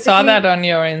and it's yes, I saw basically, that on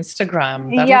your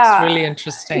Instagram. That looks really yeah,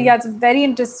 interesting. yeah, it's very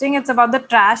interesting. It's about the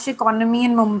trash economy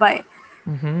in Mumbai,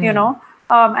 you Mm-hmm. know,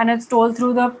 and it's told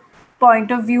through the point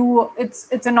of view.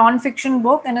 It's a non-fiction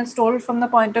book, and it's told from the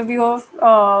point of view of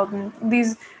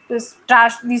these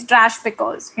trash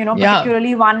pickers. Yeah.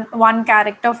 Particularly one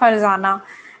character, Farzana,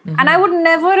 and I Mm-hmm. would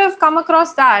never have come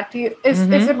across that if it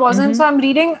Mm-hmm. wasn't. Mm-hmm. So I'm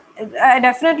reading.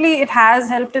 Definitely, it has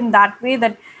helped in that way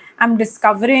that I'm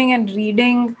discovering and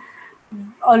reading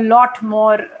a lot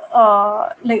more,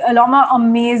 like a lot more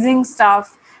amazing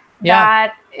stuff Yeah.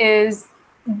 that is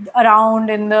around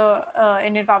in the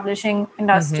Indian publishing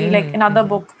industry. Like Mm-hmm. another Mm-hmm.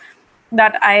 book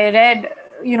that I read,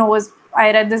 was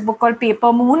I read this book called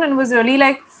Paper Moon, and was really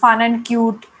like fun and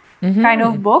cute kind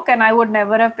of Mm-hmm. book, and I would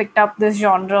never have picked up this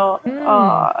genre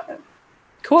Mm.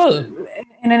 Cool.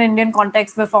 in an Indian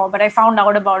context before, but I found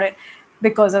out about it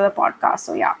because of the podcast.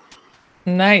 So yeah.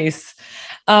 Nice.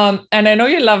 And I know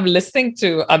you love listening to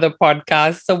other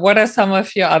podcasts. So, what are some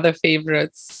of your other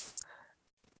favorites?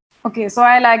 Okay, so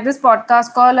I like this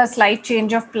podcast called A Slight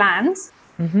Change of Plans.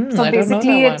 Mm-hmm. So I don't know that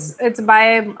basically, one. it's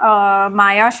by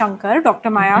Maya Shankar,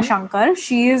 Dr. Maya Mm-hmm. Shankar.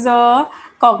 She is a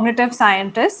cognitive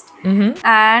scientist, Mm-hmm.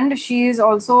 and she is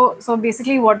also, so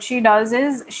basically what she does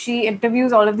is she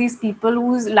interviews all of these people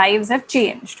whose lives have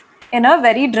changed in a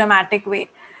very dramatic way.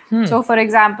 Hmm. So for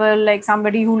example, like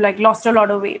somebody who like lost a lot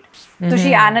of weight. So she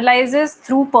Mm-hmm. analyzes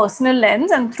through personal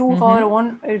lens and through her Mm-hmm.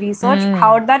 own research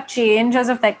how Mm. that change has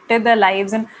affected their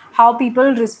lives and how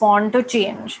people respond to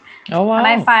change. Oh, And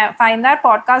I wow. find that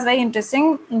podcast very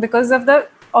interesting because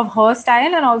of her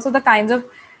style, and also the kinds of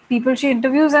people she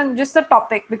interviews, and just the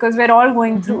topic, because we're all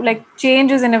going through, Mm-hmm. like,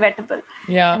 change is inevitable,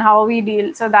 and Yeah. how we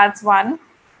deal. So that's one.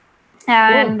 Cool.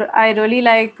 And I really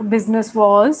like Business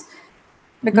Wars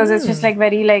because it's just Mm. like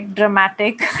very like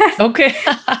dramatic. Okay.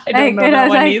 I don't Like know it that has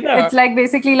one like, either. it's like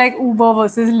basically like Uber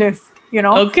versus Lyft,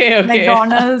 Okay. Okay.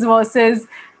 McDonald's versus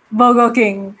Burger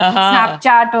King, Uh-huh.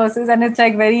 Snapchat versus, and it's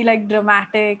like very like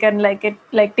dramatic, and like it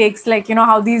like takes like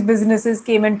how these businesses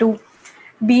came into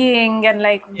being, and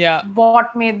like Yeah.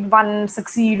 what made one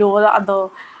succeed over the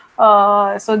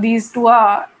other. So these two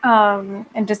are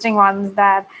interesting ones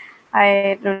that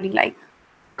I really like.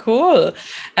 Cool.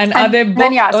 And are And there then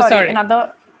books? yeah, Oh, sorry, sorry.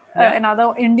 another. Yeah.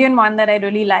 Another Indian one that I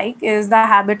really like is The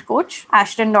Habit Coach.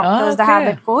 Ashton Doctor's The Okay.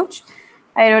 Habit Coach.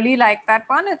 I really like that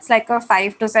one. It's like a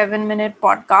 5 to 7 minute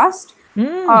podcast.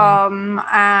 Mm.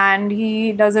 And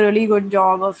he does a really good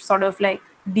job of sort of like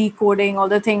decoding all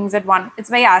the things at one. It's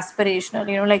very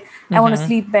aspirational, like I want to Mm-hmm.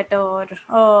 sleep better,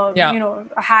 Yeah.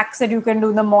 hacks that you can do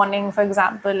in the morning, for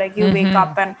example, like you wake Mm-hmm.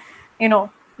 up and,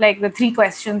 like the 3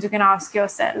 questions you can ask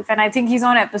yourself. And I think he's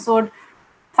on episode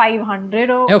 500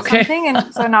 or Okay. something.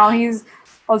 And so now he's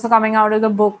also coming out with a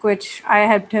book, which I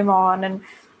helped him on. And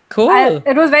Cool.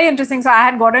 it was very interesting. So I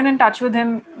had gotten in touch with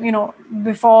him,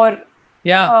 before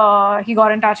Yeah. he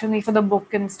got in touch with me for the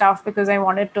book and stuff, because I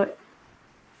wanted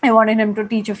him to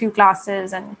teach a few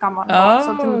classes and come on board.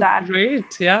 So through Oh, that,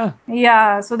 great. Yeah.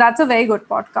 yeah. So that's a very good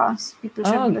podcast. People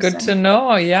should Oh, good to listen.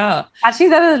 know. Yeah. Actually,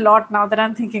 there is a lot now that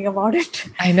I'm thinking about it.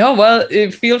 I know. Well,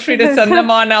 feel free to send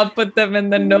them on. I'll put them in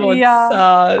the notes. Yeah.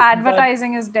 But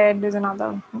Advertising is Dead is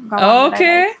another one that I like.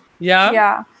 okay. Yeah.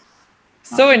 Yeah.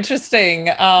 So interesting.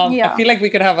 I Yeah. feel like we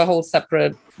could have a whole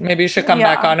separate, maybe you should come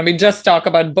back Yeah. on and we just talk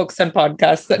about books and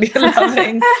podcasts that you're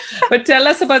loving. But tell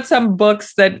us about some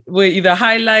books that were either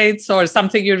highlights or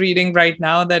something you're reading right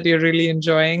now that you're really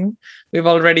enjoying. We've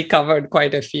already covered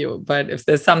quite a few, but if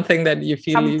there's something that you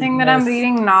feel you Something that I'm miss.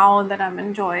 reading now that I'm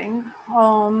enjoying.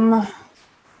 Wow,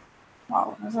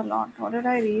 there's a lot. What did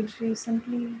I read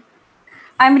recently?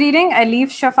 I'm reading Elif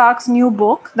Shafak's new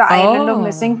book, The Island of Oh,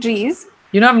 Missing Trees.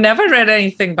 I've never read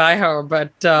anything by her,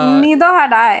 but Neither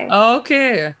had I.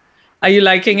 okay. Are you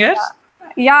liking it?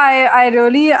 Yeah, I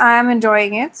really am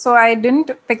enjoying it. So I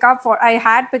didn't pick up I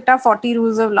had picked up 40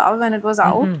 Rules of Love when it was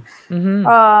out. Mm-hmm.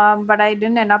 Mm-hmm. But I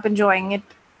didn't end up enjoing it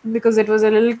because it was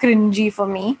a little cringy for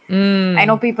me. I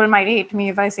know people might hate me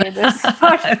if I say this,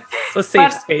 but So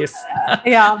safe space.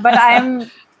 yeah, but I'm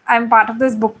part of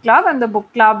this book club, and the book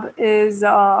club is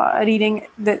reading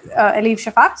the Elif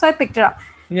Shafak, so I picked it up.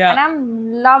 Yeah. And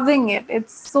I'm loving it.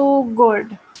 It's so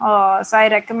good. So I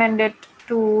recommend it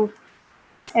to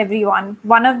everyone.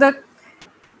 One of the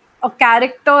a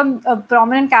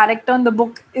prominent character in the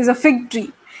book is a fig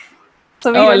tree.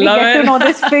 So we I really love get it. to know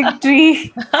this fig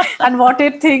tree and what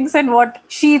it thinks and what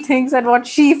she thinks and what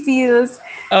she feels.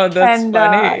 Oh, that's And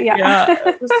funny. yeah. Yeah.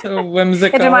 So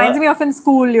whimsical. It reminds me of in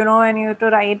school, when you have to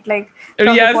write like from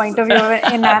the Yes. point of view of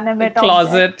an inanimate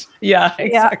Closet. object. Yeah, Yeah.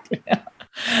 exactly.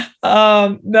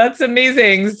 That's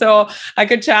amazing. So I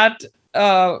could chat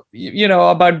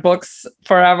about books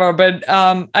forever, but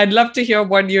I'd love to hear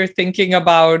what you're thinking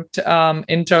about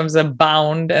in terms of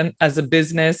Bound and as a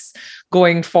business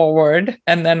going forward,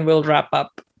 and then we'll wrap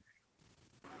up.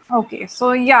 Okay,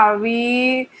 so yeah,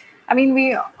 we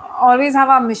always have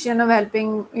our mission of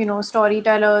helping,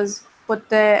 storytellers put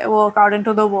their work out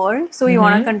into the world. So we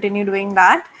want to continue doing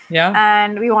that. Yeah.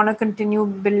 And we want to continue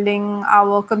building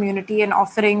our community and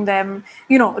offering them,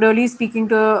 really speaking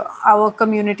to our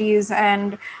communities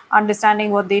and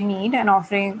understanding what they need and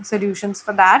offering solutions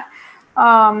for that.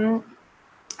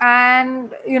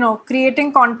 And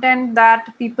creating content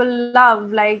that people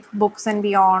love, like Books and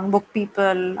Beyond, Book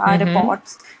People, our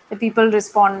reports that people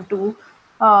respond to,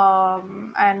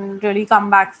 and really come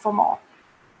back for more.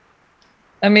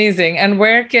 Amazing. And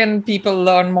where can people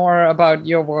learn more about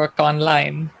your work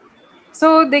online?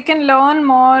 So they can learn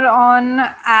more on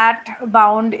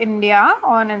 @Bound India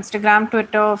on Instagram,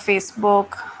 Twitter,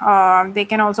 Facebook. They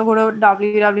can also go to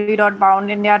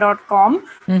www.boundindia.com,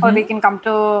 or they can come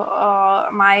to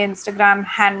my Instagram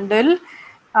handle,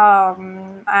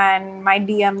 and my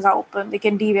DMs are open. They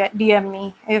can DM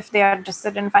me if they are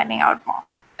interested in finding out more.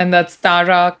 And that's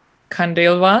Tara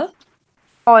Khandelwal?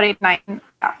 489.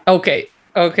 Yeah.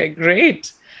 Okay,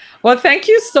 great. Well, thank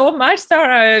you so much,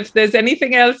 Tara. If there's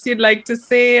anything else you'd like to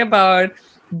say about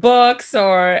books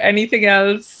or anything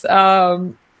else,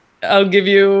 I'll give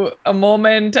you a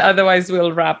moment. Otherwise,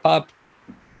 we'll wrap up.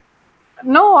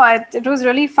 No, it was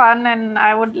really fun. And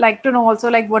I would like to know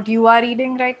also like what you are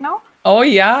reading right now. Oh,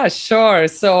 yeah, sure.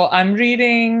 So I'm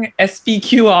reading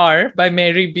SPQR by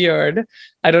Mary Beard.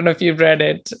 I don't know if you've read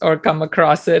it or come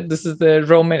across it. This is the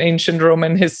ancient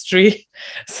Roman history.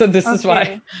 So this is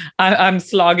why I'm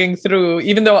slogging through,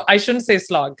 even though I shouldn't say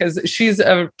slog, because she's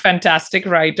a fantastic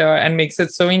writer and makes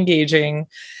it so engaging.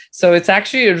 So it's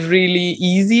actually a really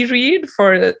easy read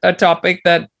for a topic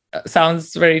that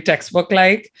sounds very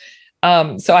textbook-like.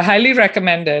 So I highly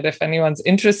recommend it if anyone's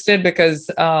interested,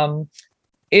 because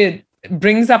it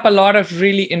brings up a lot of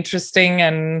really interesting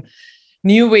and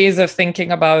new ways of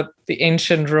thinking about the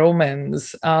ancient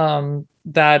Romans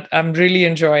that I'm really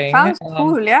enjoying. Sounds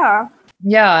cool, yeah.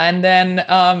 Yeah. And then,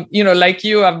 like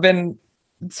you, I've been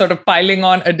sort of piling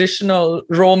on additional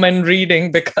Roman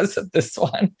reading because of this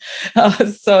one.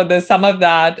 So there's some of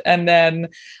that. And then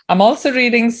I'm also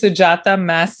reading Sujata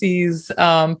Massey's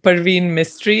Parveen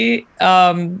Mystery.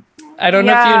 I don't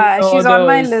know if you know she's on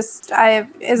my those. list.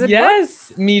 Is it good?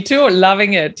 Yes, me too.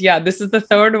 Loving it. Yeah, this is the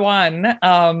third one.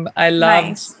 I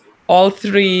loved all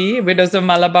three. Widows of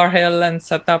Malabar Hill and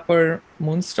Satapur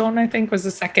Moonstone, I think, was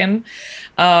the second.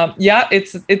 Yeah,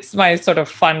 it's my sort of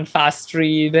fun, fast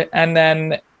read. And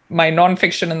then my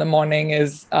nonfiction in the morning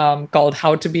is called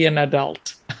How to Be an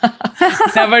Adult.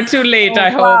 Never too late, I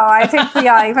hope. Wow, I think,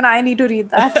 even I need to read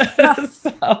that.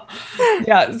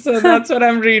 So that's what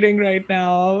I'm reading right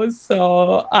now.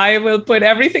 So I will put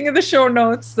everything in the show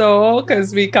notes, though,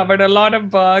 because we covered a lot of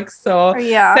books. So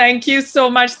thank you so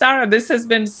much, Tara. This has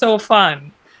been so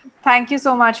fun. Thank you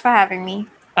so much for having me.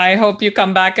 I hope you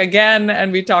come back again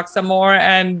and we talk some more.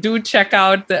 And do check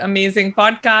out the amazing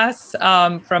podcasts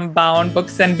from Bound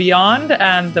Books and Beyond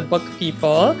and The Book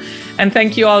People. And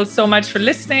thank you all so much for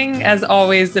listening. As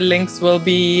always, the links will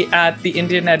be at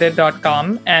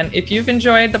theindianedit.com. And if you've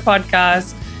enjoyed the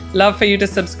podcast, love for you to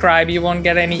subscribe. You won't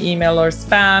get any email or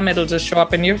spam. It'll just show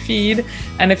up in your feed.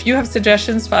 And if you have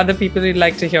suggestions for other people you'd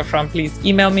like to hear from, please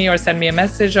email me or send me a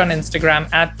message on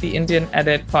Instagram at The Indian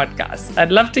Edit Podcast.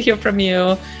 I'd love to hear from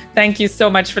you. Thank you so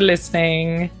much for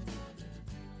listening.